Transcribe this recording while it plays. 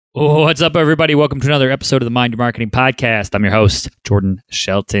What's up, everybody? Welcome to another episode of the Mind Your Marketing Podcast. I'm your host, Jordan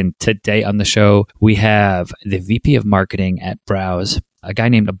Shelton. Today on the show, we have the VP of Marketing at Browse, a guy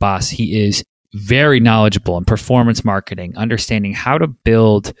named Abbas. He is very knowledgeable in performance marketing, understanding how to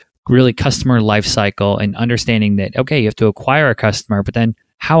build really customer life cycle and understanding that, okay, you have to acquire a customer, but then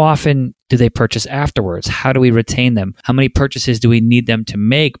how often do they purchase afterwards? How do we retain them? How many purchases do we need them to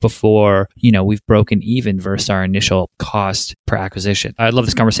make before, we've broken even versus our initial cost per acquisition? I love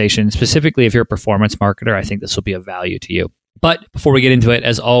this conversation. Specifically, if you're a performance marketer, I think this will be of value to you. But before we get into it,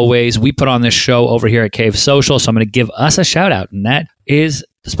 as always, we put on this show over here at Cave Social. So I'm going to give us a shout out, and that is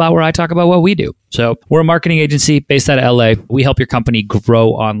the spot where I talk about what we do. So we're a marketing agency based out of LA. We help your company grow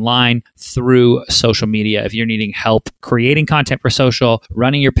online through social media. If you're needing help creating content for social,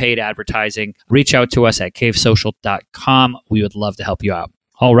 running your paid advertising, reach out to us at cavesocial.com. We would love to help you out.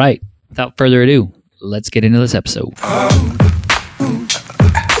 All right. Without further ado, let's get into this episode.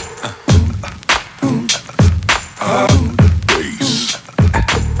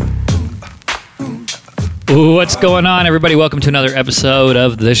 What's going on, everybody? Welcome to another episode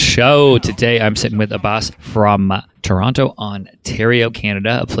of the show. Today, I'm sitting with Abbas from Toronto, Ontario,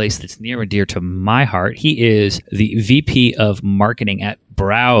 Canada, a place that's near and dear to my heart. He is the VP of Marketing at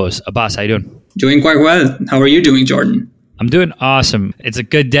Browse. Abbas, how you doing? Doing quite well. How are you doing, Jordan? I'm doing awesome. It's a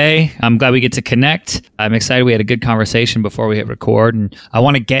good day. I'm glad we get to connect. I'm excited we had a good conversation before we hit record, and I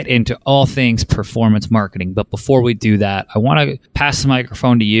want to get into all things performance marketing. But before we do that, I want to pass the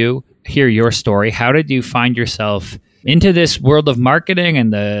microphone to you. Hear your story. How did you find yourself into this world of marketing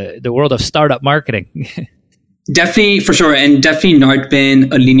and the world of startup marketing? Definitely, for sure. And definitely not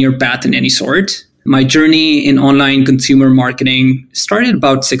been a linear path in any sort. My journey in online consumer marketing started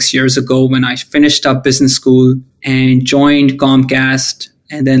about 6 years ago when I finished up business school and joined Comcast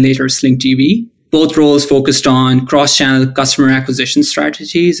and then later Sling TV. Both roles focused on cross-channel customer acquisition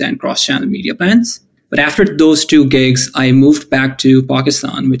strategies and cross-channel media plans. But after those two gigs, I moved back to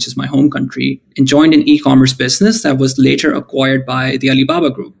Pakistan, which is my home country, and joined an e-commerce business that was later acquired by the Alibaba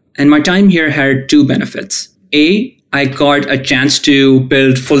Group. And my time here had two benefits. A, I got a chance to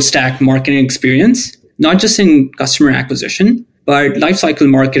build full stack marketing experience, not just in customer acquisition, but lifecycle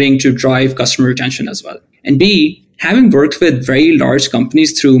marketing to drive customer retention as well. And B, having worked with very large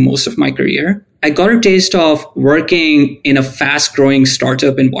companies through most of my career, I got a taste of working in a fast growing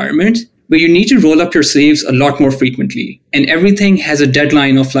startup environment where you need to roll up your sleeves a lot more frequently. And everything has a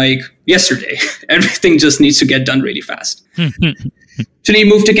deadline of like yesterday. Everything just needs to get done really fast. So we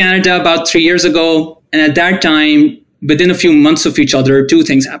moved to Canada about 3 years ago. And at that time, within a few months of each other, two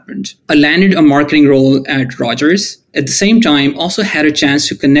things happened. I landed a marketing role at Rogers. At the same time, also had a chance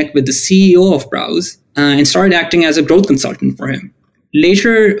to connect with the CEO of Browse and started acting as a growth consultant for him.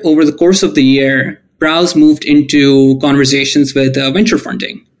 Later, over the course of the year, Browse moved into conversations with venture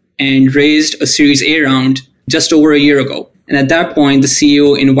funding and raised a Series A round just over a year ago. And at that point, the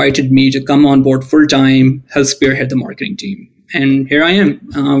CEO invited me to come on board full-time, help spearhead the marketing team. And here I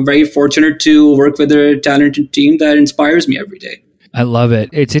am, very fortunate to work with a talented team that inspires me every day. I love it.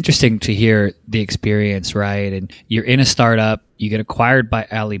 It's interesting to hear the experience, right? And you're in a startup, you get acquired by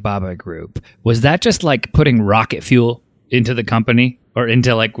Alibaba Group. Was that just like putting rocket fuel into the company? Or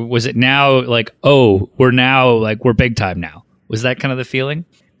into like, was it now like, oh, we're big time now? Was that kind of the feeling?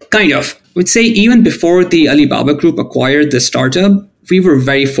 Kind of. I would say even before the Alibaba Group acquired the startup, we were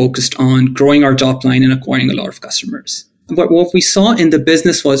very focused on growing our top line and acquiring a lot of customers. But what we saw in the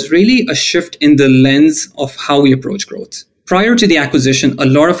business was really a shift in the lens of how we approach growth. Prior to the acquisition, a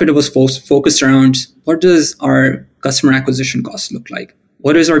lot of it was focused around what does our customer acquisition cost look like?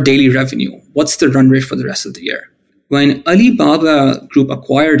 What is our daily revenue? What's the run rate for the rest of the year? When Alibaba Group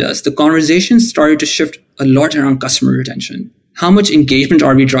acquired us, the conversation started to shift a lot around customer retention. How much engagement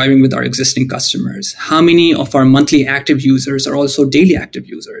are we driving with our existing customers? How many of our monthly active users are also daily active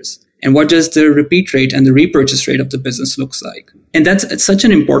users? And what does the repeat rate and the repurchase rate of the business looks like? And it's such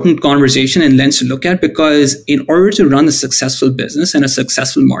an important conversation and lens to look at because in order to run a successful business and a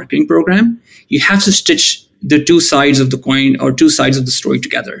successful marketing program, you have to stitch the two sides of the coin or two sides of the story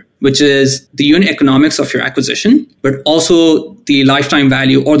together, which is the unit economics of your acquisition, but also the lifetime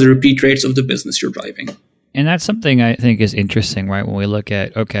value or the repeat rates of the business you're driving. And that's something I think is interesting, right? When we look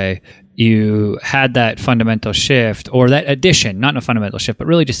at, okay, you had that fundamental shift or that addition, not a fundamental shift, but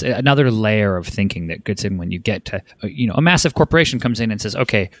really just another layer of thinking that gets in when you get to, a massive corporation comes in and says,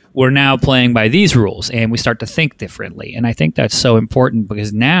 okay, we're now playing by these rules and we start to think differently. And I think that's so important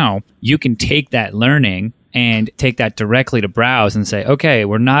because now you can take that learning and take that directly to Browse and say, okay,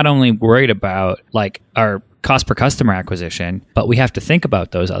 we're not only worried about like our cost per customer acquisition, but we have to think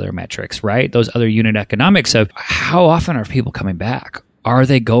about those other metrics, right? Those other unit economics of how often are people coming back? are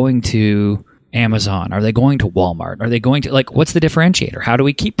they going to Amazon? Are they going to Walmart? Are they going to, like, what's the differentiator? How do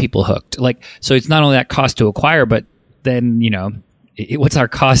we keep people hooked? Like, so it's not only that cost to acquire, but then, what's our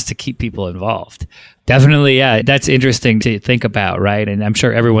cost to keep people involved? Definitely, yeah, that's interesting to think about, right? And I'm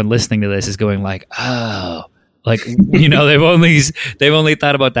sure everyone listening to this is going like, oh, like, they've only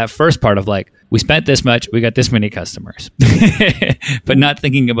thought about that first part of like, we spent this much, we got this many customers, but not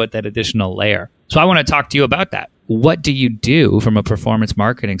thinking about that additional layer. So I want to talk to you about that. What do you do from a performance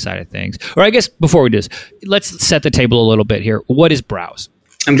marketing side of things? Or I guess before we do this, let's set the table a little bit here. What is Browse?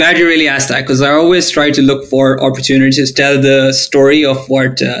 I'm glad you really asked that, because I always try to look for opportunities to tell the story of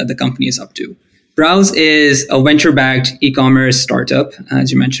what the company is up to. Browse is a venture-backed e-commerce startup,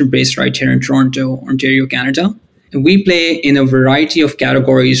 as you mentioned, based right here in Toronto, Ontario, Canada. And we play in a variety of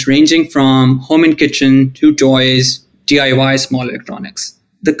categories ranging from home and kitchen to toys, DIY, small electronics.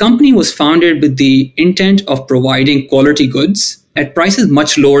 The company was founded with the intent of providing quality goods at prices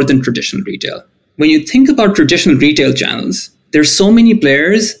much lower than traditional retail. When you think about traditional retail channels, there's so many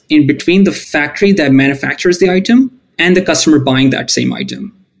players in between the factory that manufactures the item and the customer buying that same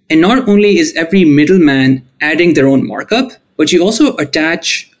item. And not only is every middleman adding their own markup, but you also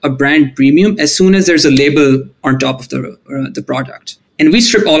attach a brand premium as soon as there's a label on top of the product. And we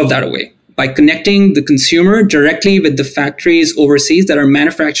strip all of that away by connecting the consumer directly with the factories overseas that are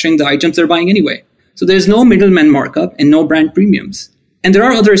manufacturing the items they're buying anyway. So there's no middleman markup and no brand premiums. And there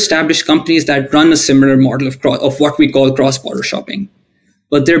are other established companies that run a similar model of what we call cross-border shopping.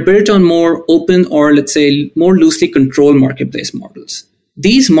 But they're built on more open or, let's say, more loosely controlled marketplace models.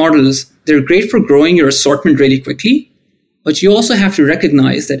 These models, they're great for growing your assortment really quickly, but you also have to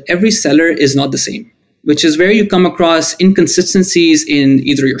recognize that every seller is not the same, which is where you come across inconsistencies in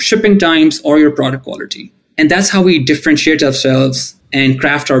either your shipping times or your product quality. And that's how we differentiate ourselves and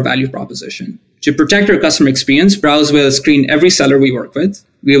craft our value proposition. To protect our customer experience, Browse will screen every seller we work with.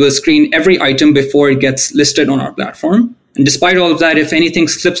 We will screen every item before it gets listed on our platform. And despite all of that, if anything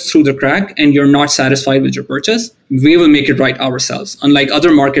slips through the crack and you're not satisfied with your purchase, we will make it right ourselves, unlike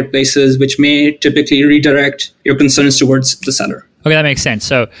other marketplaces, which may typically redirect your concerns towards the seller. Okay, that makes sense.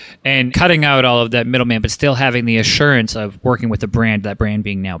 So, and cutting out all of that middleman, but still having the assurance of working with the brand, that brand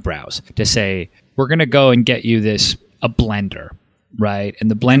being now Browse, to say, we're going to go and get you a blender, right? And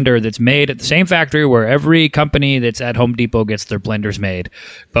the blender that's made at the same factory where every company that's at Home Depot gets their blenders made,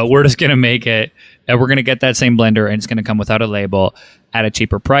 but we're just going to make it, and we're going to get that same blender, and it's going to come without a label at a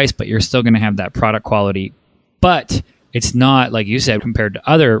cheaper price, but you're still going to have that product quality. But it's not, like you said, compared to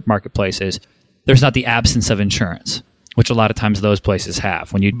other marketplaces, there's not the absence of insurance, which a lot of times those places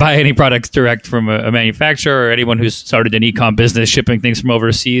have. When you buy any products direct from a manufacturer, or anyone who's started an e-com business shipping things from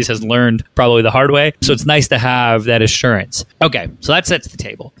overseas has learned probably the hard way. So it's nice to have that assurance. Okay, so that sets the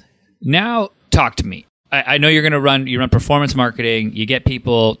table. Now, talk to me. I know you run performance marketing, you get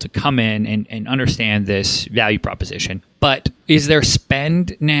people to come in and understand this value proposition. But is there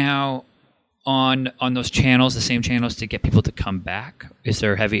spend now on those channels, the same channels, to get people to come back? Is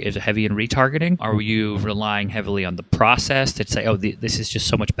it heavy in retargeting? Are you relying heavily on the process to say, oh, this is just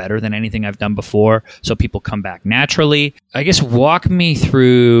so much better than anything I've done before, so people come back naturally? I guess walk me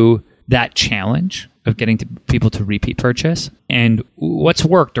through that challenge of getting people to repeat purchase, and what's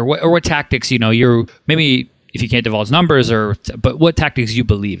worked, or what tactics, you're, maybe if you can't divulge numbers, but what tactics you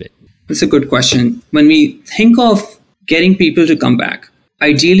believe it? That's a good question. When we think of getting people to come back,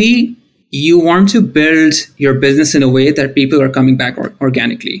 ideally, you want to build your business in a way that people are coming back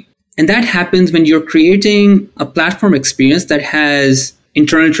organically. And that happens when you're creating a platform experience that has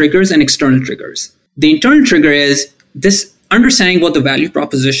internal triggers and external triggers. The internal trigger is this understanding what the value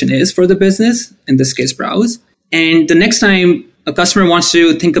proposition is for the business, in this case, Browse. And the next time a customer wants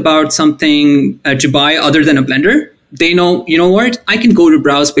to think about something to buy other than a blender, they know, you know what, I can go to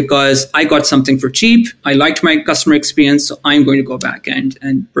Browse because I got something for cheap. I liked my customer experience, so I'm going to go back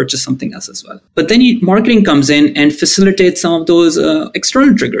and purchase something else as well. But then marketing comes in and facilitates some of those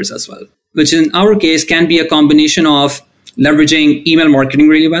external triggers as well, which in our case can be a combination of leveraging email marketing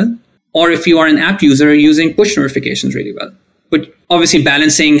really well, or if you are an app user, using push notifications really well. But obviously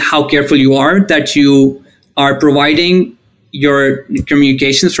balancing how careful you are that you are providing your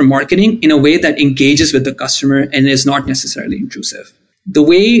communications from marketing in a way that engages with the customer and is not necessarily intrusive. The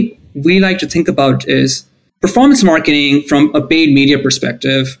way we like to think about is performance marketing from a paid media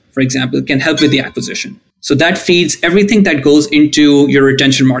perspective, for example, can help with the acquisition. So that feeds everything that goes into your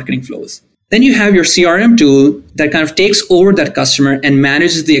retention marketing flows. Then you have your CRM tool that kind of takes over that customer and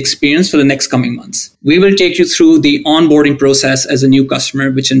manages the experience for the next coming months. We will take you through the onboarding process as a new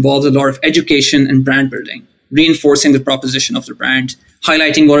customer, which involves a lot of education and brand building, reinforcing the proposition of the brand,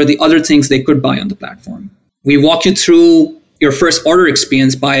 highlighting what are the other things they could buy on the platform. We walk you through your first order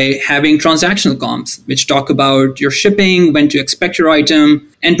experience by having transactional comms, which talk about your shipping, when to expect your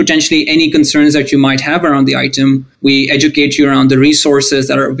item, and potentially any concerns that you might have around the item. We educate you around the resources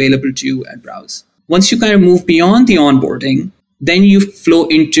that are available to you at Browse. Once you kind of move beyond the onboarding, then you flow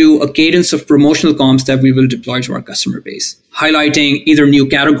into a cadence of promotional comms that we will deploy to our customer base, highlighting either new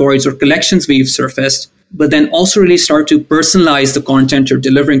categories or collections we've surfaced, but then also really start to personalize the content you're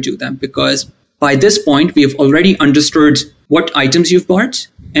delivering to them, because by this point, we have already understood what items you've bought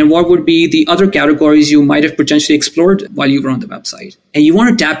and what would be the other categories you might have potentially explored while you were on the website. And you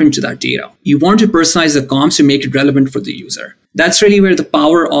want to tap into that data. You want to personalize the comms to make it relevant for the user. That's really where the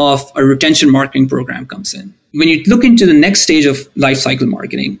power of a retention marketing program comes in. When you look into the next stage of lifecycle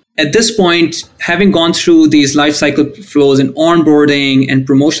marketing, at this point, having gone through these lifecycle flows and onboarding and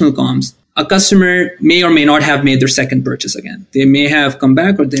promotional comms, a customer may or may not have made their second purchase again. They may have come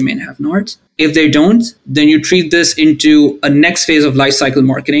back or they may have not. If they don't, then you treat this into a next phase of lifecycle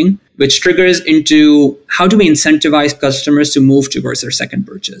marketing, which triggers into how do we incentivize customers to move towards their second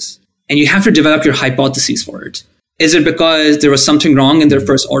purchase? And you have to develop your hypotheses for it. Is it because there was something wrong in their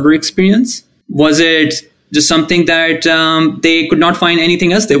first order experience? Was it just something that they could not find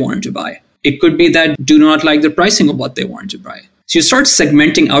anything else they wanted to buy? It could be that do not like the pricing of what they wanted to buy. So you start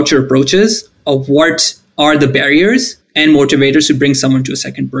segmenting out your approaches of what are the barriers and motivators to bring someone to a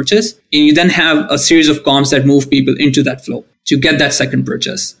second purchase. And you then have a series of comms that move people into that flow to get that second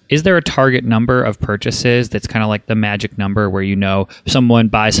purchase. Is there a target number of purchases that's kind of like the magic number where you know someone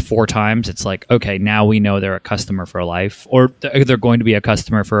buys 4 times, it's like, okay, now we know they're a customer for life, or they're going to be a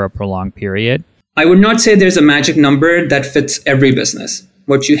customer for a prolonged period? I would not say there's a magic number that fits every business.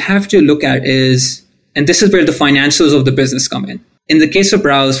 What you have to look at is, and this is where the financials of the business come in. In the case of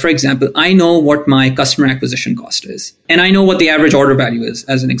Browse, for example, I know what my customer acquisition cost is. And I know what the average order value is,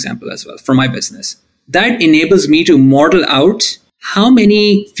 as an example as well, for my business. That enables me to model out how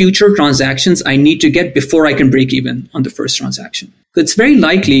many future transactions I need to get before I can break even on the first transaction. So it's very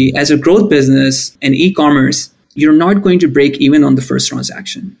likely, as a growth business and e-commerce, you're not going to break even on the first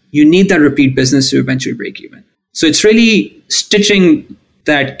transaction. You need that repeat business to eventually break even. So it's really stitching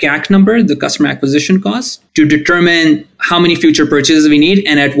that CAC number, the customer acquisition cost, to determine how many future purchases we need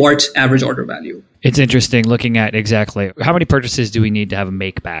and at what average order value. It's interesting looking at exactly how many purchases do we need to have a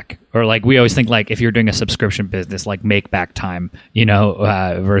make back? Or like we always think like if you're doing a subscription business, like make back time,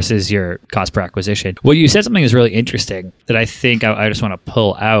 versus your cost per acquisition. Well, you said something that's really interesting that I think I just want to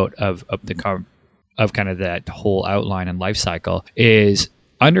pull out of kind of that whole outline and life cycle is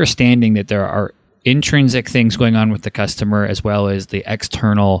understanding that there are intrinsic things going on with the customer as well as the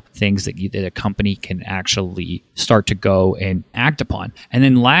external things that a company can actually start to go and act upon. And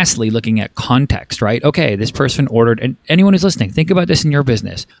then lastly, looking at context, right? Okay, this person ordered, and anyone who's listening, think about this in your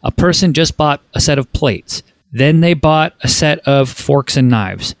business. A person just bought a set of plates. Then they bought a set of forks and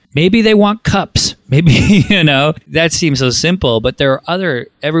knives. Maybe they want cups. Maybe, that seems so simple, but there are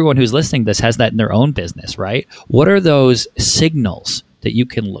everyone who's listening to this has that in their own business, right? What are those signals that you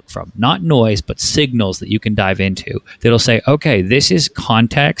can look from? Not noise, but signals that you can dive into that'll say, okay, this is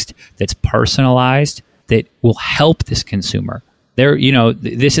context that's personalized that will help this consumer.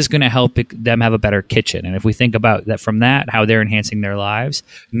 This is going to help them have a better kitchen. And if we think about that from that, how they're enhancing their lives,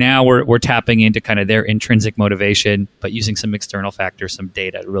 now we're tapping into kind of their intrinsic motivation, but using some external factors, some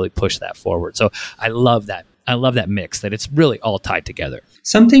data to really push that forward. So I love that. I love that mix, that it's really all tied together.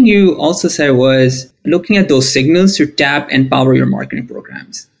 Something you also said was looking at those signals to tap and power your marketing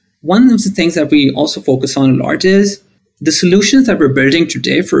programs. One of the things that we also focus on a lot is the solutions that we're building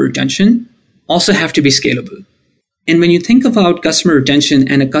today for retention also have to be scalable. And when you think about customer retention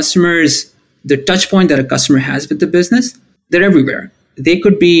and the touch point that a customer has with the business, they're everywhere. They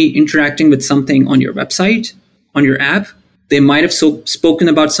could be interacting with something on your website, on your app. They might have spoken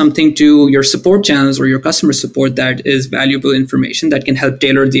about something to your support channels or your customer support that is valuable information that can help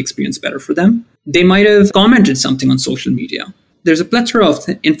tailor the experience better for them. They might have commented something on social media. There's a plethora of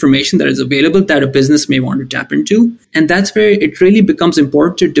information that is available that a business may want to tap into. And that's where it really becomes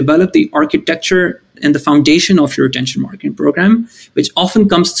important to develop the architecture and the foundation of your retention marketing program, which often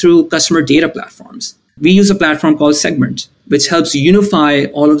comes through customer data platforms. We use a platform called Segment, which helps unify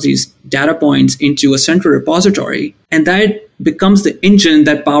all of these data points into a central repository. And that becomes the engine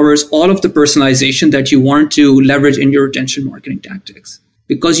that powers all of the personalization that you want to leverage in your retention marketing tactics.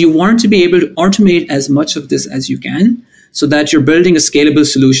 Because you want to be able to automate as much of this as you can so that you're building a scalable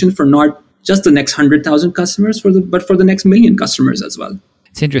solution for not just the next 100,000 customers, but for the next 1 million customers as well.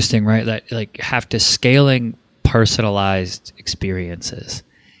 It's interesting, right? That scaling personalized experiences.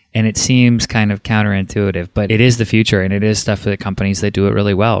 And it seems kind of counterintuitive, but it is the future, and it is stuff for the companies that do it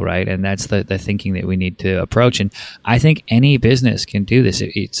really well, right? And that's the thinking that we need to approach. And I think any business can do this.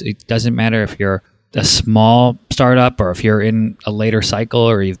 It doesn't matter if you're a small startup or if you're in a later cycle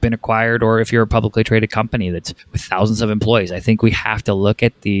or you've been acquired or if you're a publicly traded company that's with thousands of employees. I think we have to look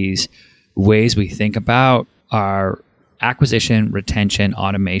at these ways we think about our acquisition, retention,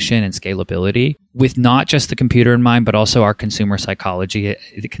 automation, and scalability with not just the computer in mind, but also our consumer psychology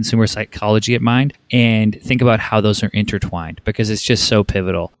at mind, and think about how those are intertwined, because it's just so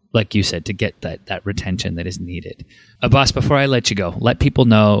pivotal, like you said, to get that retention that is needed. Abbas, before I let you go, let people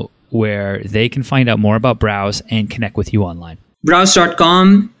know where they can find out more about Browse and connect with you online.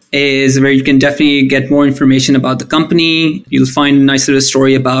 Browse.com is where you can definitely get more information about the company. You'll find a nice little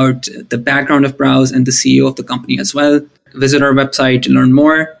story about the background of Browse and the CEO of the company as well. Visit our website to learn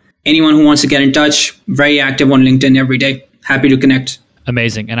more. Anyone who wants to get in touch, very active on LinkedIn every day. Happy to connect.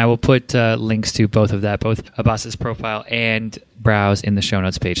 Amazing. And I will put links to both Abbas's profile and Browse in the show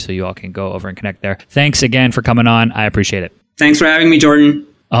notes page, so you all can go over and connect there. Thanks again for coming on. I appreciate it. Thanks for having me, Jordan.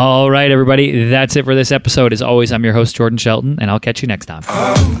 All right, everybody. That's it for this episode. As always, I'm your host, Jordan Shelton, and I'll catch you next time.